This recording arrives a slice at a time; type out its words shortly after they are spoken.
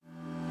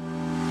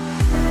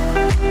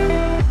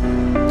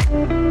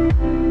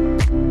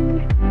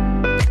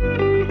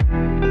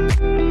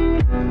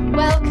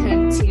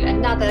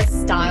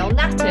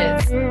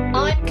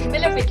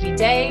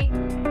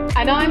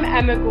And I'm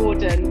Emma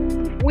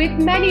Gordon. With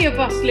many of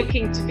us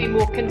looking to be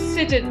more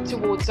considered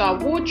towards our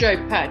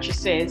wardrobe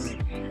purchases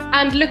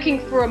and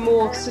looking for a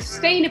more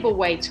sustainable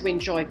way to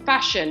enjoy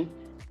fashion,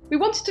 we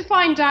wanted to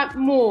find out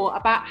more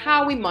about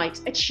how we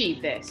might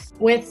achieve this.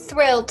 We're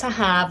thrilled to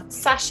have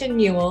Sasha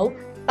Newell,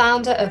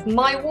 founder of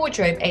My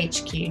Wardrobe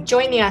HQ,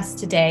 joining us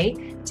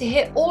today to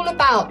hear all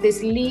about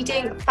this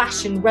leading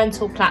fashion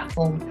rental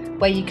platform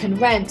where you can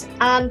rent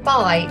and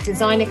buy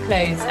designer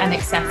clothes and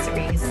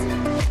accessories.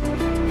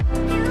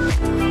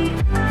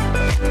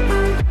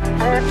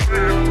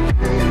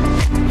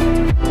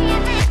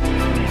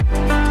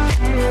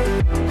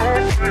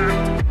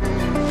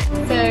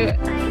 So,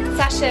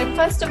 Sasha,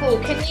 first of all,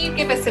 can you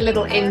give us a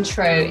little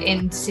intro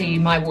into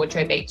My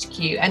Wardrobe HQ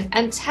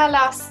and tell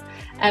us,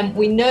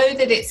 we know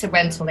that it's a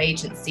rental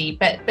agency,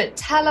 but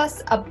tell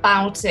us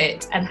about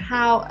it and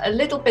how, a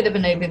little bit of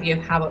an overview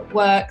of how it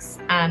works,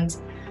 and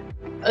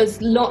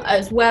as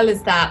well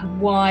as that,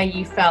 why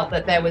you felt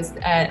that there was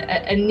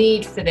a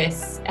need for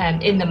this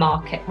in the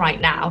market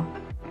right now.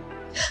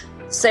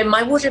 So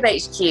My Wardrobe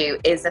HQ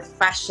is a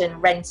fashion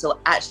rental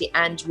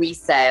and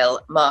resale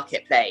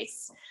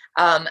marketplace.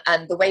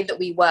 And the way that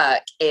we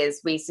work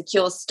is we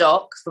secure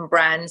stock from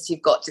brands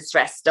who've got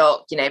distressed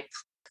stock. You know,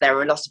 there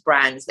are a lot of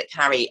brands that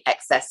carry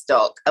excess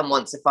stock and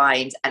want to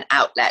find an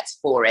outlet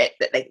for it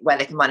where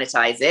they can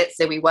monetize it.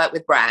 So we work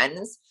with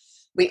brands.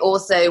 We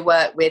also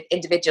work with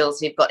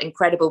individuals who've got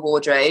incredible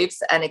wardrobes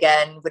and,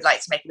 again, would like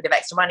to make a bit of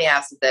extra money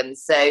out of them.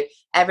 So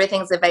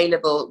everything's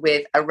available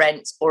with a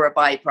rent or a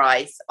buy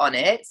price on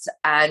it.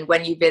 And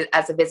when you,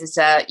 as a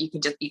visitor, you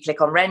click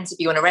on rent if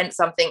you want to rent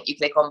something. You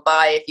click on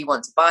buy if you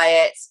want to buy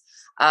it.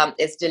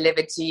 It's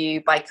delivered to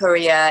you by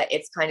courier.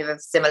 It's kind of a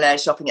similar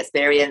shopping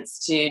experience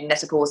to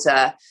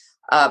Net-a-Porter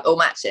or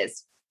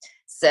Matches.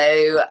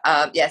 So,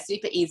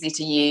 super easy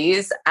to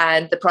use.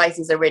 And the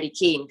prices are really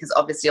keen because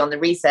obviously on the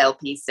resale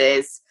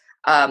pieces,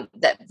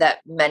 that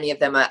many of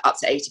them are up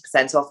to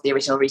 80% off the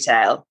original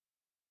retail.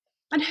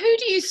 And who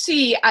do you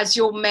see as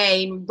your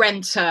main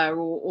renter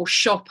or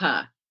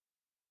shopper?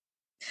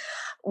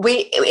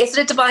 It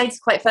sort of divides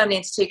quite firmly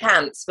into two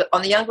camps. But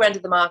on the younger end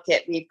of the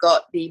market, we've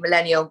got the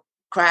millennial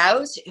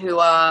crowd who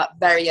are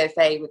very au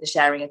fait with the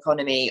sharing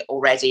economy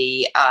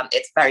already.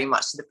 It's very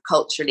much sort of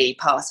culturally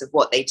part of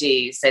what they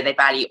do. So they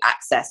value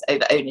access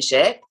over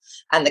ownership,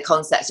 and the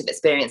concept of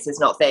experience is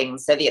not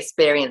things. So the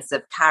experience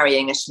of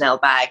carrying a Chanel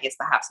bag is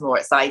perhaps more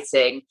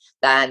exciting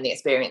than the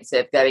experience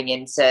of going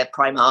into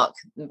Primark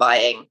and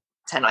buying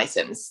 10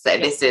 items. So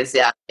this is,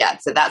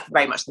 so that's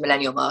very much the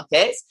millennial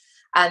market.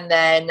 And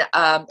then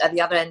at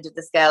the other end of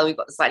the scale, we've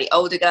got the slightly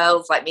older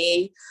girls like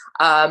me,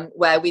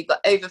 where we've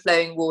got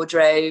overflowing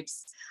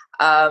wardrobes.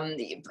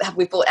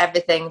 We've bought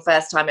everything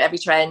every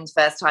trend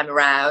first time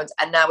around.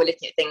 And now we're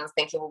looking at things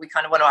thinking, well, we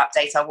kind of want to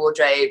update our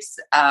wardrobes,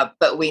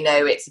 but we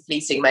know it's a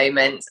fleeting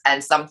moment.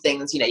 And some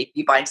things,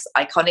 you buy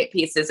iconic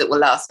pieces that will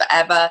last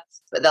forever,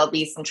 but there'll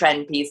be some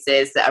trend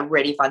pieces that are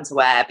really fun to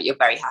wear, but you're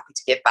very happy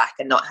to give back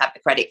and not have the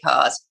credit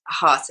card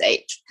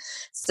heartache.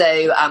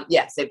 So,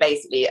 so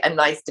basically a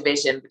nice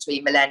division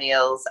between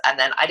millennials and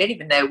then I don't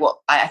even know what,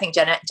 I think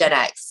Gen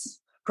X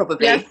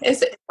probably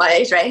is my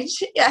age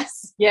range.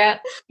 Yes. Yeah,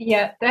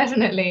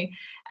 definitely.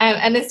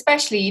 And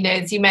especially,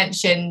 as you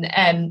mentioned,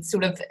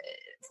 sort of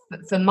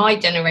for my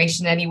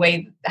generation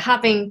anyway,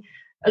 having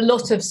a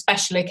lot of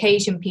special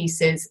occasion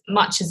pieces,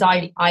 much as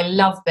I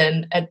love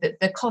them,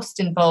 the cost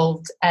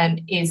involved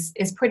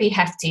is pretty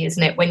hefty,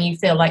 isn't it? When you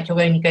feel like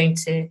you're only going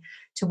to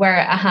wear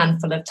it a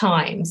handful of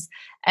times.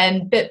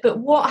 But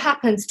what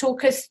happens?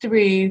 Talk us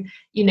through,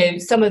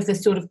 some of the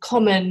sort of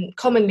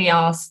commonly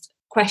asked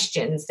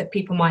questions that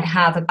people might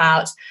have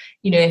about,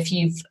 if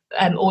you've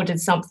ordered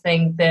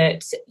something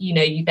that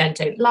you then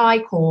don't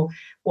like, or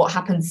what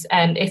happens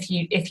if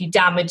you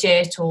damage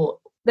it, or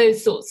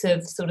those sorts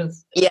of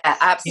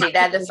absolutely.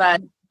 They're the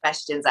first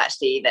questions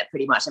actually that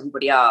pretty much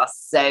everybody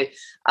asks. So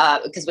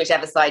because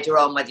whichever side you're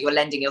on, whether you're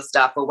lending your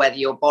stuff or whether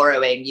you're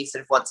borrowing, you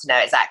sort of want to know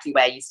exactly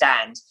where you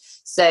stand.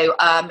 So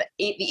the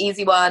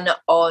easy one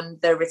on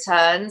the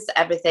returns,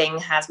 everything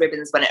has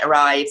ribbons when it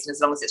arrives, and as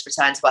long as it's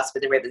returned to us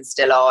with the ribbons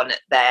still on,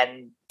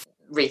 then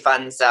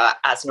refunds are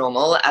as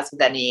normal as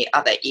with any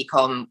other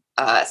e-com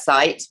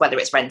site, whether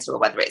it's rental or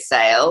whether it's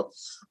sale.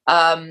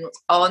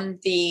 On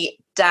the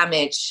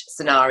damage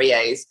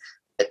scenarios,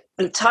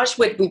 touch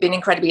wood, we've been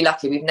incredibly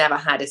lucky. We've never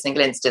had a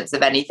single instance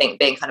of anything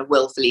being kind of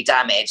willfully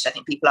damaged. I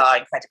think people are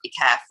incredibly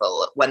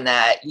careful when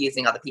they're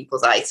using other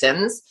people's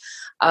items.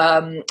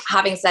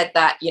 Having said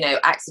that,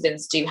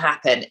 accidents do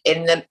happen.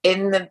 In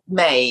the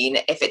main,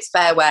 if it's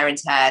fair wear and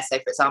tear, so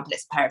for example,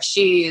 it's a pair of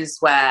shoes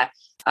where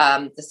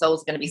the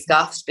soles are going to be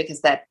scuffed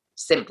because they're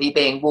simply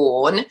being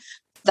worn,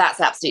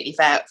 that's absolutely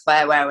fair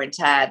wear and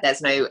tear.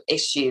 There's no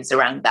issues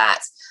around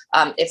that.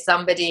 If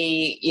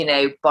somebody,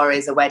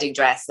 borrows a wedding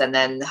dress and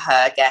then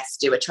her guests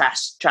do a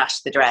trash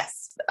the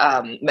dress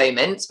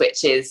moment,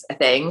 which is a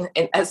thing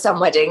at some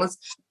weddings,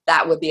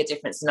 that would be a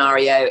different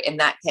scenario. In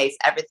that case,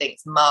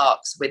 everything's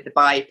marked with the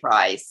buy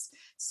price.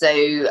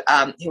 So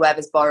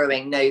whoever's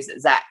borrowing knows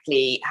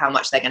exactly how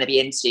much they're going to be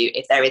into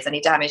if there is any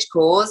damage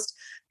caused.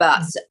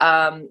 But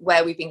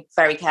where we've been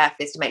very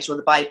careful is to make sure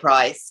the buy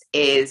price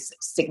is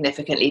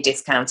significantly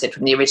discounted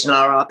from the original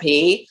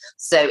RRP.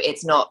 So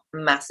it's not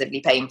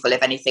massively painful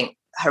if anything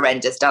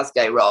horrendous does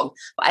go wrong.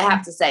 But I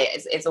have to say,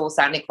 it's all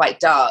sounding quite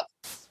dark.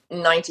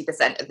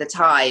 90% of the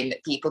time,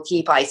 people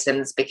keep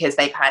items because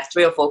they've had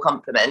 3 or 4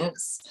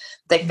 compliments.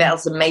 They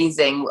felt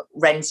amazing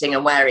renting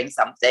and wearing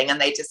something, and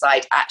they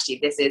decide, actually,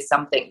 this is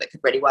something that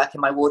could really work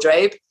in my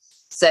wardrobe.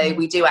 So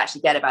we do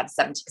actually get about a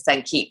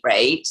 70% keep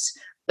rate.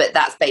 But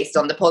that's based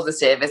on the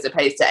positive as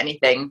opposed to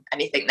anything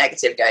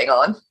negative going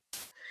on.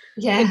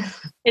 Yeah.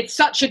 It's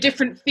such a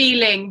different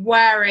feeling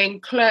wearing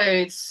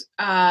clothes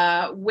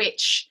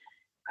which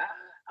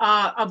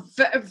are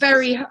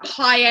very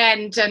high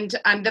end, and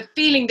the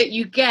feeling that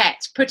you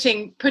get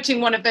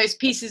putting one of those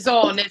pieces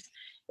on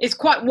is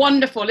quite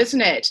wonderful,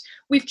 isn't it?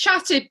 We've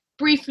chatted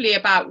briefly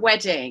about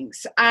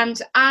weddings,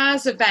 and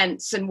as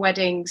events and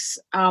weddings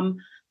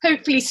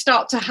hopefully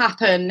start to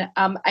happen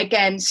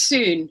again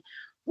soon,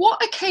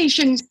 what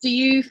occasions do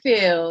you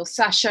feel,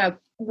 Sacha,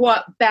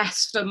 work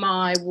best for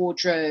My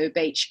Wardrobe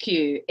HQ?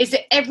 Is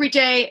it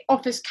everyday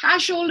office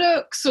casual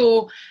looks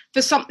or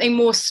for something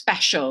more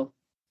special?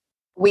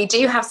 We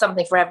do have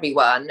something for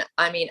everyone.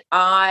 I mean,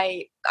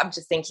 I'm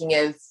just thinking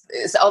of,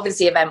 it's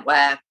obviously event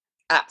wear,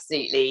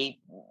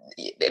 absolutely,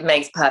 it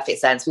makes perfect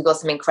sense. We've got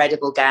some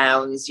incredible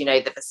gowns, you know,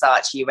 the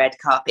Versace red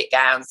carpet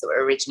gowns that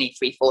were originally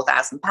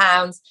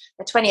 £3,000-4,000.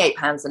 They're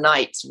 £28 a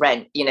night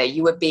rent. You know,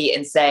 you would be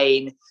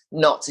insane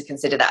not to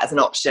consider that as an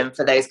option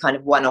for those kind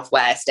of one-off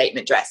wear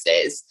statement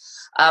dresses.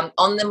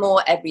 On the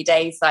more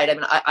everyday side, I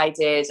mean, I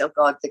did,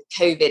 the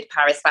COVID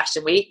Paris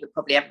Fashion Week,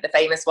 probably the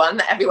famous one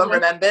that everyone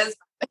remembers.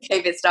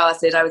 When COVID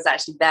started, I was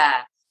actually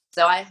there.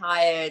 So I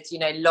hired, you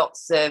know,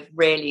 lots of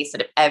really sort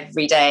of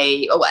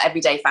everyday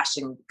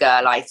fashion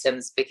girl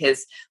items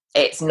because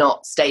it's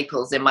not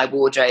staples in my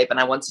wardrobe, and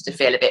I wanted to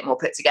feel a bit more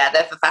put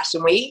together for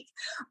Fashion Week.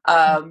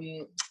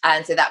 And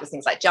so that was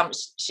things like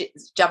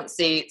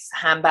jumpsuits,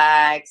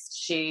 handbags,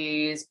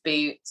 shoes,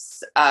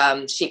 boots,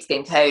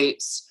 sheepskin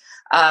coats.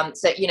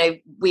 So, you know,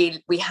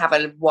 we have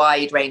a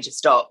wide range of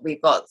stock.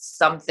 We've got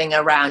something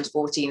around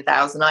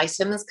 14,000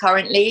 items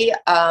currently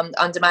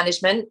under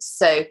management.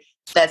 So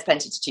there's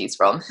plenty to choose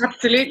from.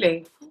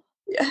 Absolutely.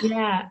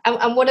 Yeah.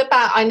 And what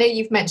about, I know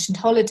you've mentioned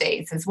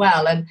holidays as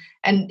well, and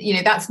you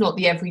know, that's not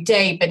the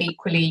everyday, but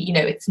equally, you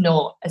know, it's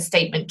not a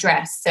statement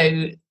dress.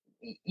 So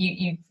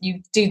you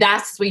do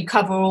that as we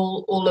cover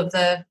all of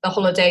the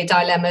holiday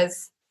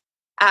dilemmas.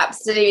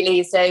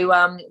 Absolutely.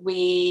 So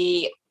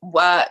we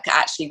work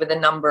actually with a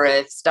number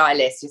of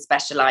stylists who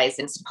specialise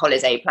in some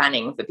holiday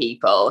planning for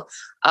people.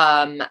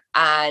 And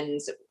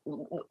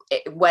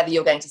whether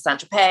you're going to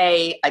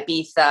Saint-Tropez,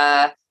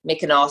 Ibiza,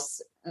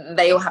 Mykonos,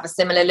 they all have a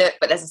similar look,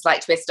 but there's a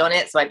slight twist on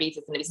it. So Ibiza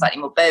is going to be slightly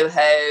more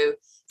boho.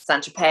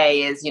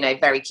 Saint-Tropez is, you know,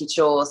 very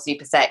couture,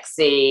 super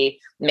sexy.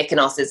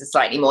 Mykonos is a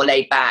slightly more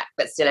laid back,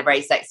 but still a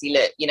very sexy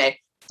look. You know,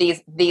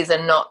 these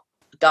are not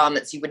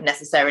garments you would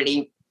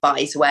necessarily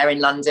buy to wear in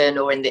London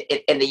or in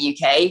the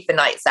UK for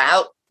nights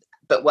out,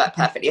 but work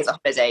perfectly as a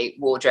holiday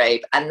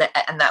wardrobe. And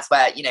that's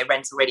where, you know,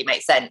 rental really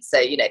makes sense. So,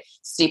 you know,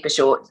 super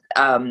short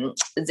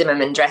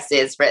Zimmermann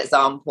dresses, for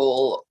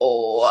example,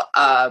 or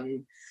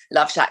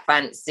Love Shack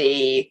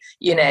Fancy,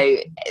 you know,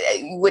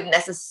 you wouldn't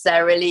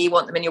necessarily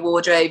want them in your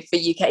wardrobe for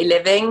UK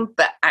living,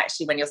 but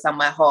actually when you're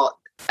somewhere hot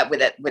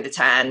with a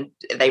tan,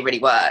 they really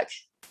work.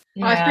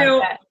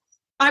 Yeah.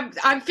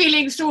 I'm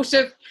feeling sort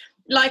of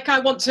like I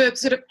want to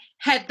sort of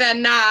head there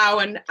now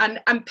and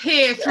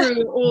peer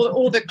through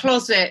all the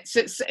closets.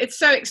 It's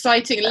so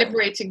exciting and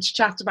liberating to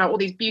chat about all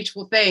these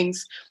beautiful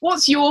things.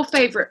 What's your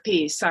favourite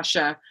piece,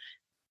 Sacha?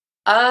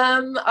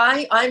 I'm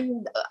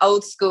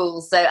old school,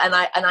 so and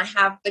I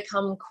have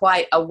become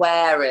quite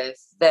aware of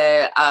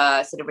the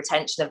sort of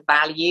retention of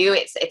value.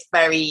 It's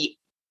very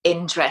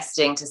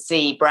interesting to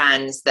see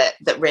brands that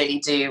really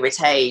do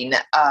retain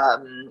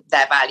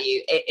their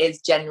value. It is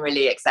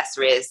generally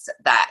accessories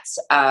that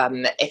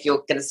if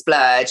you're going to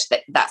splurge,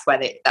 that's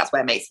where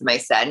it makes the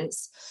most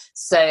sense.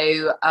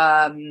 So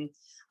ready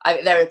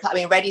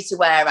to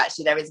wear,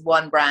 actually there is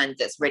one brand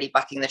that's really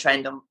bucking the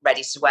trend on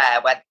ready to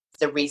wear, where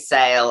the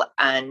resale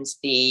and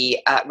the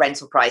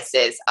rental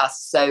prices are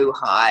so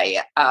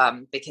high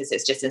because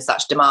it's just in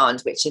such demand,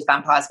 which is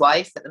Vampire's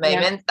Wife at the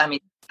moment. Yeah. I mean,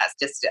 that's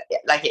just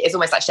like, it's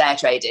almost like share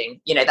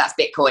trading, you know, that's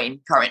Bitcoin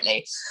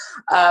currently.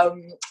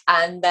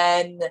 And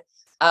then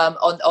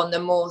on the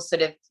more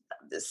sort of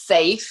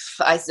safe,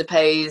 I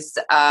suppose,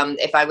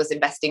 if I was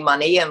investing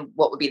money, and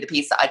what would be the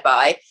piece that I'd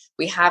buy,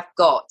 we have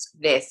got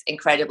this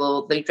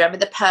incredible, do you remember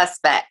the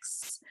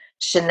Perspex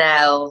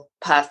Chanel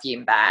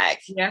perfume bag?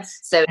 Yes.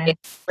 So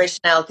for a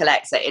Chanel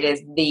collector, it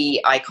is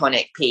the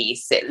iconic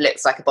piece. It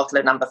looks like a bottle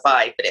of number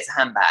 5, but it's a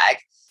handbag.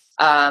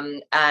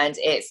 And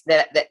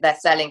they're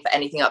selling for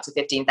anything up to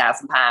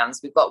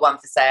 £15,000. We've got one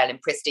for sale in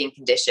pristine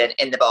condition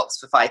in the box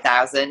for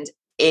 £5,000.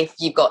 If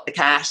you've got the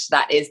cash,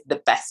 that is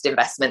the best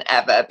investment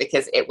ever,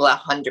 because it will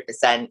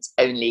 100%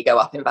 only go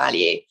up in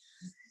value.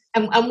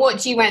 And what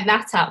do you rent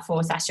that out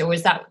for, Sacha? Or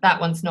is that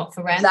one's not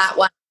for rent? That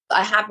one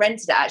I have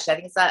rented it actually. I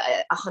think it's like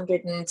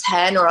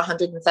 110 or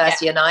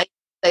 130 a night.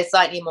 So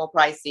slightly more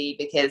pricey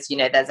because, you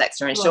know, there's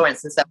extra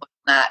insurance and stuff like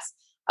that.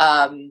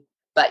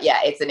 But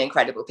yeah, it's an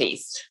incredible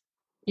piece.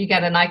 You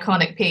get an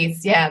iconic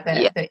piece,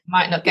 that you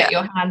might not get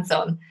your hands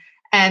on.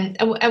 And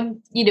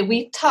you know,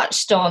 we've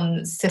touched on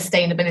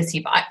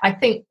sustainability, but I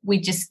think we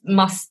just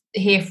must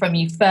hear from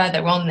you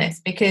further on this,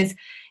 because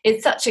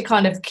it's such a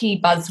kind of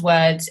key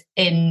buzzword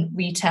in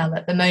retail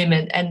at the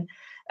moment, and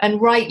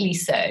rightly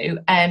so.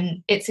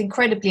 It's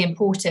incredibly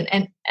important.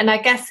 And I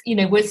guess, you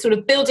know, we're sort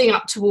of building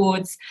up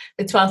towards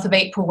the 12th of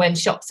April when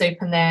shops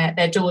open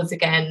their doors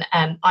again.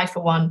 I,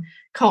 for one,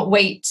 can't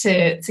wait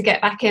to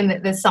get back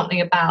in. There's something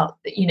about,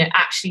 you know,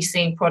 actually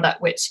seeing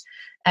product which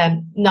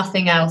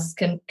nothing else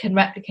can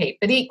replicate.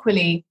 But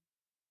equally,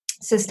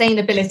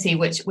 sustainability,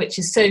 which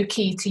is so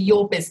key to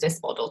your business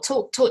model.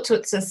 Talk to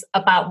us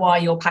about why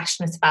you're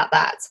passionate about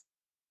that.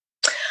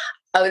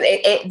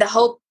 The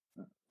whole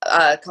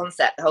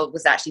concept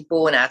was actually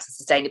born out of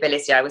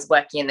sustainability. I was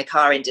working in the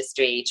car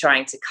industry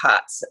trying to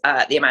cut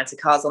the amount of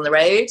cars on the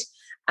road.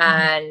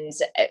 And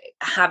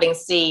having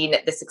seen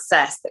the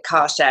success that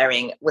car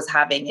sharing was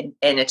having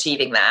in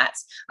achieving that,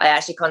 I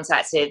actually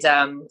contacted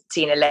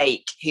Tina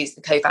Lake, who's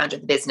the co-founder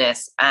of the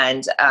business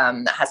and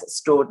has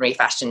extraordinary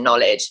fashion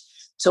knowledge,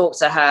 talked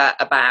to her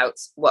about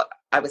what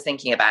I was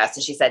thinking about.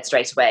 And she said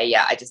straight away,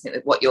 I just think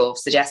that what you're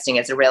suggesting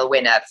is a real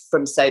winner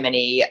from so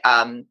many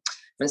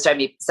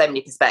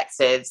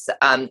perspectives,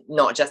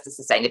 not just the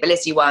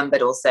sustainability one,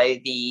 but also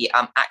the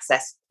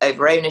access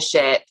over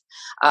ownership,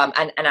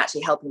 and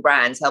actually helping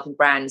brands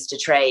to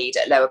trade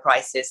at lower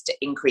prices to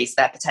increase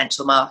their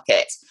potential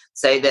market,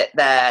 so that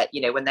they're, you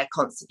know, when they're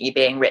constantly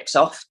being ripped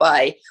off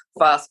by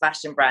fast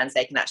fashion brands,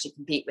 they can actually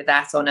compete with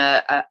that on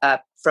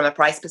from a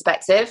price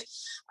perspective.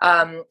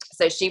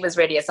 So she was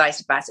really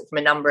excited about it from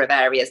a number of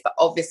areas, but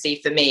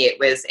obviously for me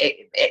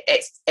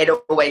it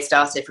always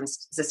started from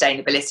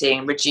sustainability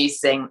and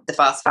reducing the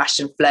fast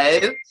fashion flow.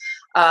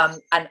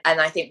 And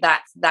I think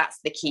that's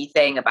the key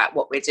thing about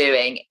what we're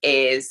doing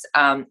is,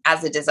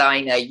 as a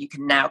designer, you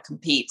can now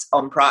compete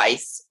on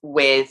price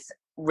with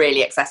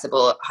really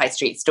accessible high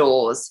street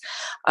stores.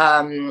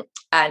 And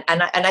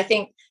I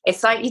think it's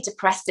slightly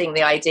depressing,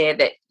 the idea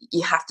that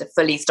you have to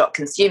fully stop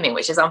consuming,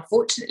 which is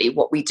unfortunately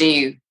what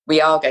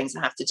we are going to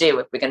have to do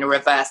if we're going to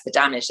reverse the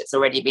damage that's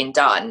already been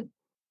done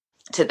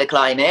to the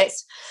climate.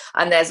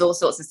 And there's all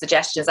sorts of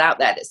suggestions out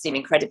there that seem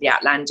incredibly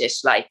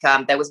outlandish. Like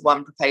there was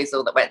one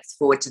proposal that went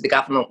forward to the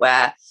government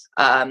where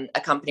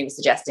a company was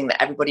suggesting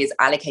that everybody is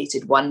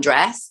allocated one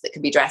dress that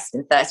can be dressed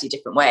in 30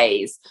 different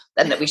ways,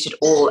 and that we should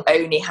all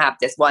only have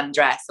this one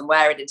dress and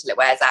wear it until it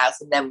wears out,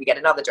 and then we get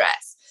another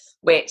dress,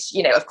 which,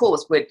 you know, of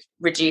course would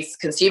reduce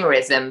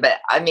consumerism. But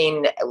I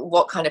mean,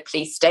 what kind of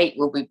police state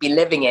will we be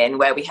living in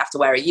where we have to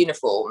wear a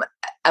uniform?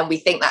 And we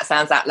think that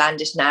sounds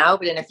outlandish now,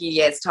 but in a few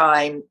years'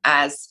 time,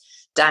 as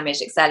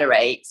damage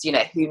accelerates, you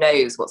know, who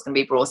knows what's going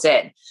to be brought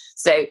in.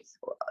 So,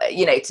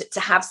 you know, to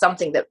have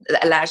something that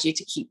allows you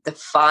to keep the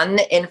fun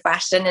in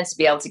fashion and to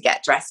be able to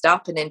get dressed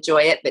up and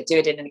enjoy it, but do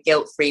it in a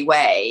guilt-free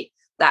way,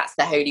 that's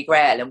the holy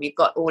grail. And we've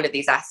got all of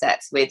these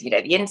assets with, you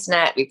know, the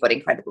internet, we've got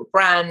incredible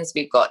brands,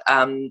 we've got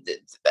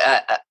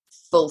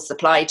full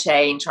supply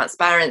chain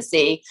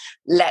transparency.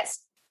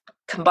 Let's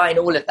combine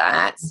all of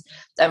that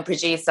and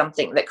produce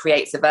something that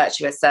creates a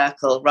virtuous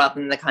circle rather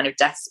than the kind of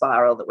death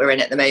spiral that we're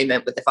in at the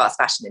moment with the fast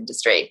fashion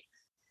industry.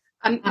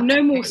 And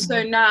no more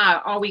so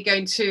now are we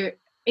going to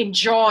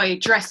enjoy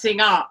dressing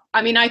up.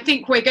 I mean, I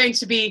think we're going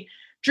to be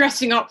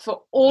dressing up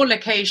for all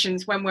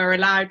occasions when we're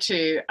allowed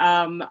to.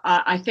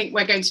 I think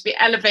we're going to be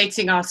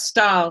elevating our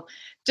style,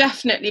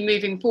 definitely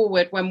moving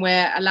forward when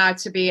we're allowed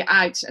to be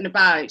out and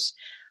about.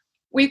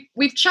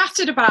 We've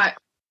chatted about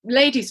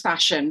ladies'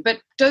 fashion,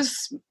 but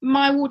does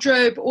My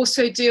Wardrobe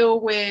also deal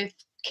with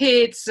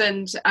kids?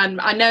 And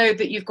I know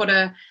that you've got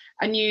a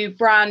new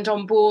brand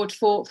on board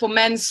for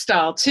men's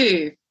style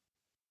too.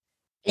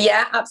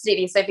 Yeah,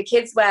 absolutely. So for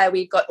kids wear,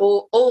 we've got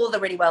all the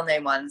really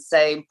well-known ones.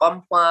 So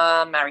Bon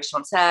Point, Marie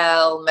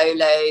Chantel,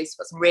 Molo's,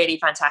 got some really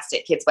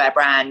fantastic kids wear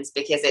brands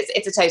because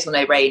it's a total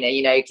no-brainer.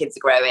 You know, kids are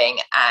growing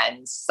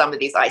and some of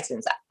these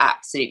items are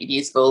absolutely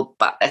beautiful,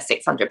 but they're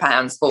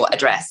 £600 for a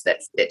dress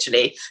that's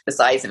literally the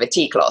size of a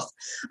tea cloth,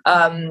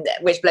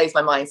 which blows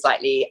my mind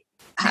slightly,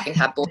 having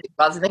had boys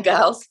rather than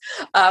girls.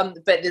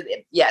 But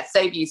yeah,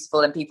 so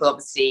beautiful, and people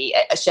obviously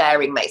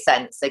sharing makes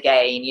sense.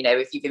 Again, you know,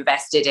 if you've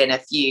invested in a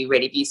few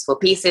really beautiful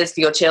pieces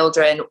for your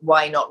children,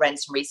 why not rent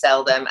and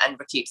resell them and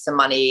recoup some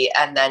money?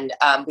 And then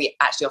we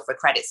actually offer a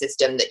credit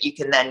system that you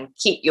can then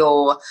keep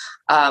your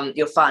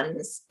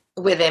funds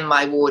within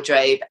My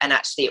Wardrobe and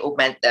actually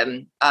augment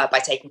them by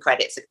taking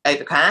credits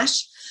over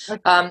cash.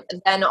 And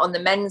then on the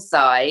men's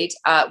side,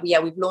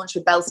 we've launched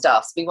with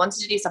Belstaff. So we wanted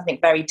to do something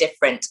very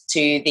different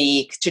to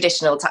the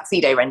traditional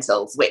tuxedo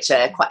rentals, which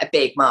are quite a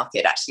big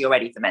market actually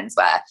already for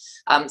menswear.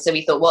 So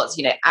we thought, what's,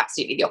 you know,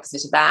 absolutely the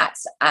opposite of that?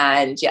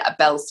 And a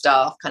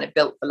Belstaff kind of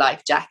built for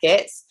life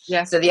jackets.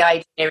 Yeah. So the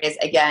idea is,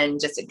 again,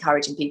 just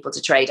encouraging people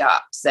to trade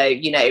up. So,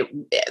 you know,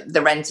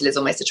 the rental is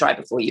almost a try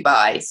before you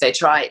buy. So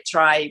try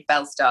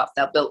Belstaff.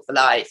 They're built for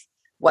life.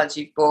 once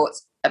you've bought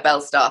a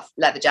Belstaff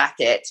leather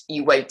jacket,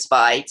 you won't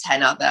buy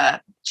 10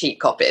 other cheap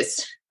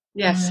copies.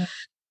 Yes.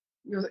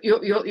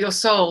 You're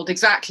sold.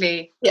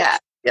 Exactly. Yeah.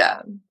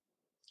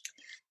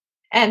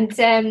 And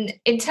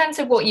in terms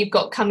of what you've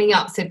got coming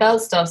up, so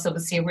Belstaff's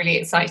obviously a really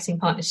exciting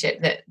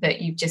partnership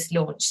that you've just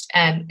launched.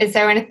 Is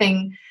there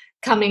anything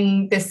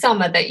coming this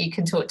summer that you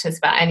can talk to us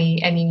about?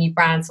 Any new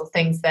brands or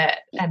things that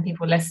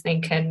people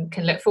listening can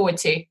look forward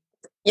to?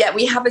 Yeah,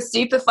 we have a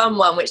super fun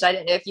one, which I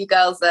don't know if you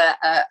girls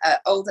are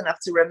old enough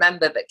to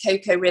remember, but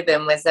Coco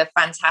Ribbon was a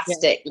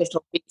fantastic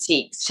little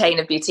chain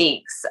of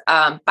boutiques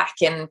back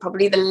in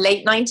probably the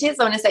late 90s,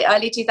 I want to say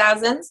early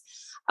 2000s.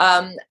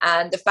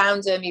 And the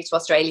founder moved to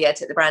Australia,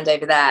 took the brand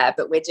over there,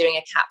 but we're doing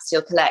a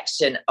capsule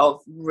collection of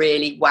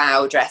really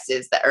wow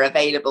dresses that are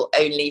available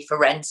only for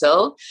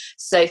rental.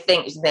 So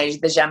think,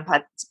 the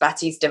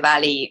Jean-Baptiste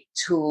Valli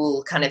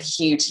tool, kind of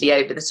hugely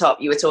over the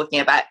top. You were talking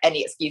about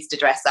any excuse to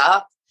dress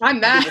up. I'm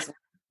there.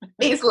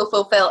 These will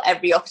fulfill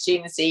every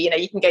opportunity.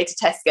 You can go to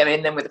Tesco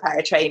in them with a pair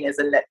of trainers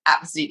and look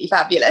absolutely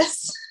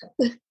fabulous.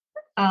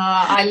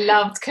 I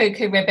loved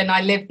Coco Ribbon.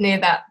 I lived near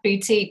that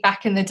boutique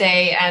back in the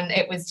day, and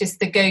it was just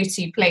the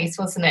go-to place,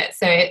 wasn't it?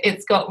 So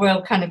it's got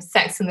real kind of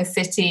Sex and the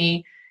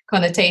City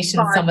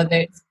connotations. Some of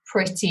those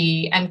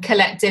pretty, and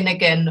Colette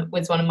Dinnigan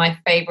was one of my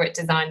favourite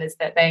designers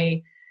that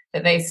they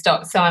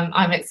stocked. So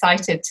I'm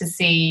excited to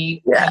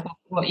see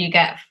what you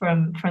get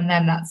from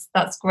them.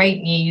 That's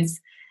great news.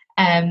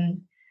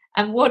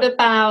 And what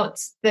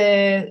about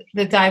the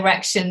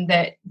direction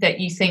that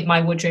you think My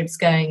Wardrobe's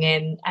going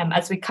in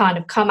as we kind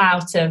of come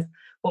out of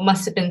what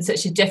must have been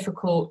such a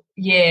difficult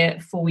year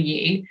for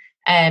you,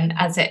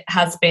 as it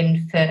has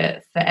been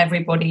for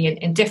everybody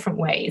in different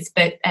ways?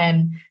 But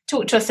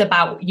talk to us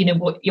about,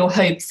 what your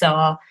hopes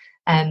are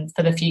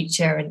for the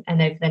future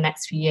and over the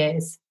next few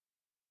years.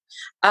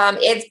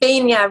 It's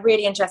been a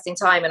really interesting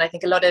time, and I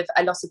think a lot of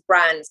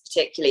brands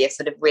particularly have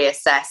sort of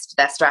reassessed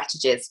their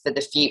strategies for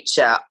the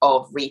future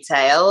of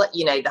retail.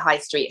 The high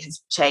street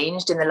has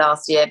changed in the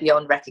last year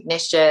beyond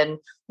recognition.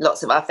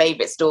 Lots of our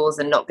favourite stores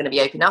are not going to be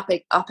open up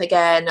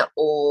again,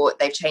 or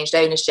they've changed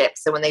ownership.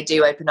 So when they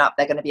do open up,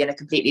 they're going to be in a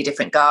completely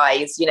different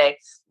guise.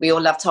 We all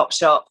love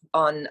Topshop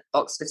on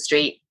Oxford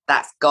Street.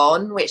 That's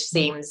gone, which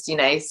seems,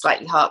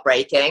 slightly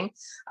heartbreaking.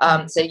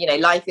 So,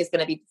 life is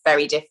going to be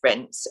very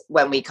different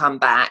when we come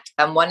back.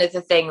 And one of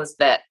the things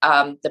that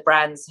the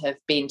brands have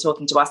been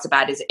talking to us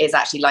about is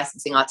actually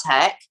licensing our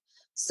tech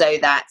so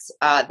that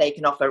they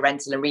can offer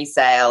rental and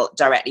resale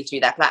directly through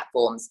their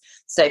platforms.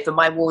 So for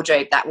My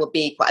Wardrobe, that will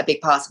be quite a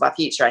big part of our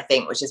future, I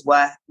think, which is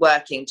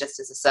working just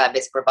as a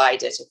service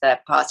provider to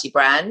third-party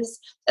brands,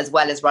 as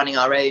well as running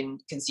our own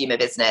consumer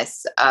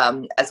business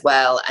as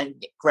well,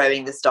 and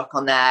growing the stock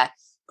on there,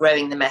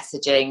 growing the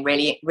messaging,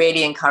 really,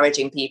 really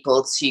encouraging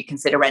people to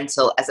consider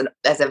rental as an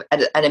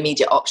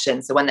immediate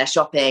option. So when they're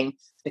shopping,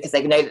 because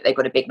they know that they've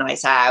got a big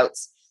night out,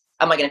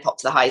 am I going to pop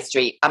to the high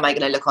street? Am I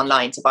going to look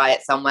online to buy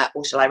it somewhere,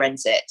 or shall I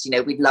rent it?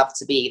 We'd love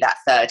to be that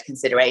third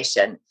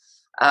consideration.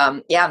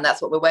 And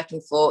that's what we're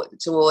working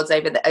towards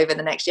over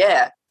the next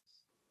year.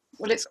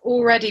 Well, it's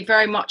already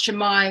very much in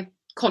my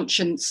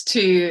conscience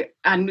to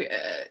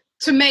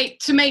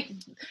make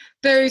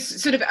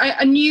those sort of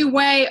a new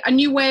way of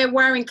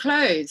wearing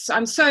clothes.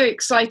 I'm so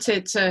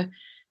excited to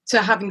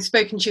having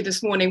spoken to you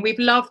this morning. We've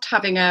loved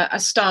having a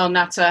style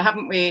natter,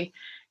 haven't we,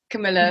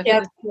 Camilla?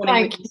 Yeah,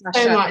 thank you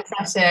so much,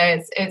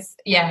 Sasha. It's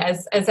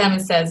as Emma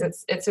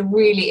says, it's a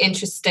really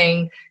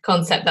interesting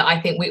concept that I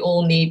think we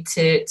all need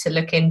to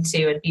look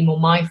into and be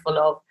more mindful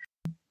of.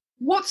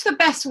 What's the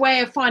best way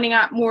of finding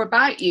out more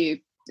about you,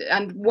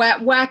 and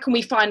where can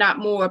we find out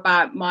more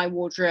about My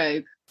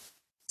Wardrobe?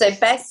 So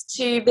best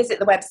to visit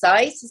the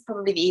website is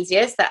probably the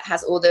easiest. That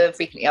has all the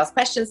frequently asked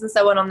questions and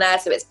so on there.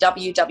 So it's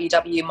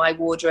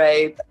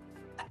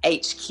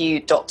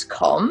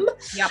www.mywardrobehq.com.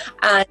 Yep.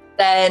 And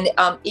then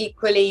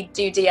equally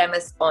do DM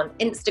us on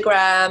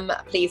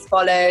Instagram. Please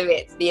follow.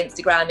 The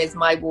Instagram is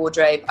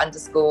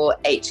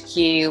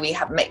mywardrobe_HQ. We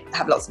have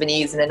lots of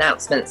news and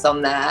announcements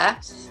on there.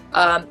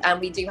 And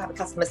we do have a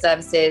customer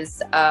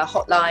services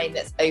hotline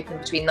that's open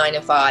between 9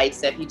 and 5.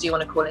 So if you do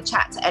want to call and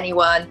chat to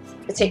anyone,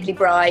 particularly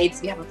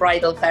brides, we have a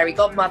bridal fairy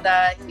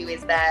godmother who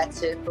is there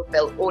to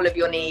fulfill all of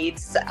your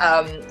needs.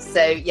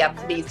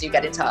 Please do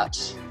get in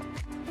touch.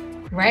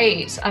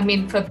 Great. I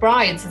mean, for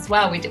brides as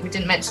well, we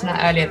didn't mention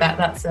that earlier,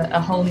 that's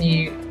a whole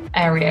new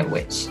area,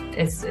 which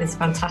is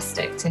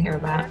fantastic to hear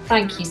about.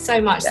 Thank you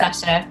so much,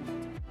 Sasha.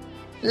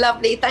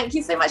 Lovely. Thank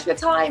you so much for your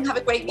time. Have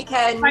a great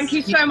weekend. Thank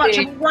you so much.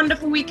 Have a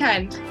wonderful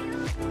weekend.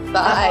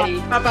 Bye.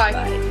 Bye-bye.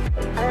 Bye.